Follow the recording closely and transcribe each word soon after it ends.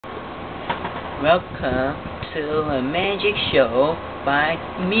Welcome to a magic show by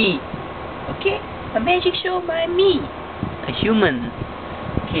me. Okay? A magic show by me, a human.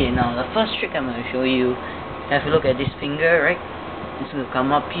 Okay, now the first trick I'm going to show you, have a look at this finger, right? It's going to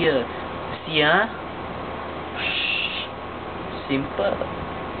come up here. See, huh? Simple.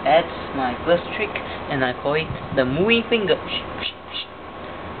 That's my first trick, and I call it the moving finger.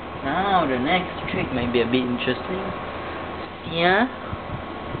 Now the next trick might be a bit interesting. See, huh?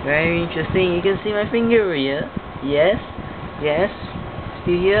 Very interesting. You can see my finger here. Yes, yes.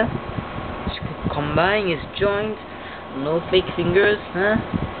 Still here. Combine its joints. No fake fingers, huh?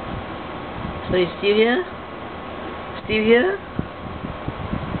 So it's still here. Still here.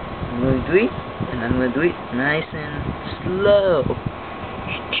 I'm going to do it, and I'm going to do it nice and slow.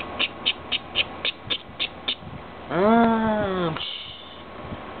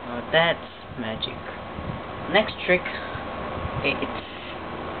 Now that's magic. Next trick. It's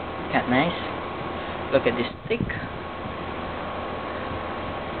kind of nice. Look at this stick,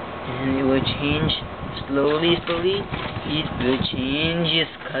 and it will change slowly. It will change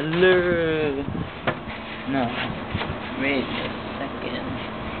its color. No, wait a second.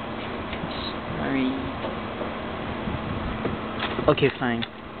 Sorry. Okay, fine.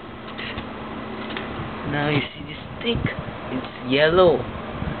 Now you see this stick. It's yellow,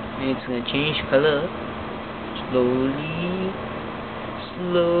 and it's gonna change color slowly.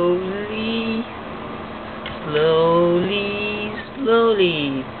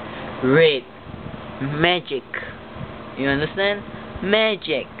 Red. Magic. You understand?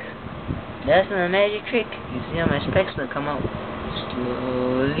 Magic. That's my magic trick. You see how my specs will come out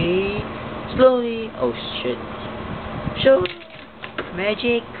slowly. Oh shit. Show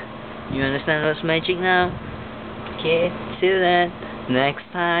magic. You understand what's magic now? Okay, see you then next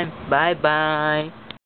time. Bye bye.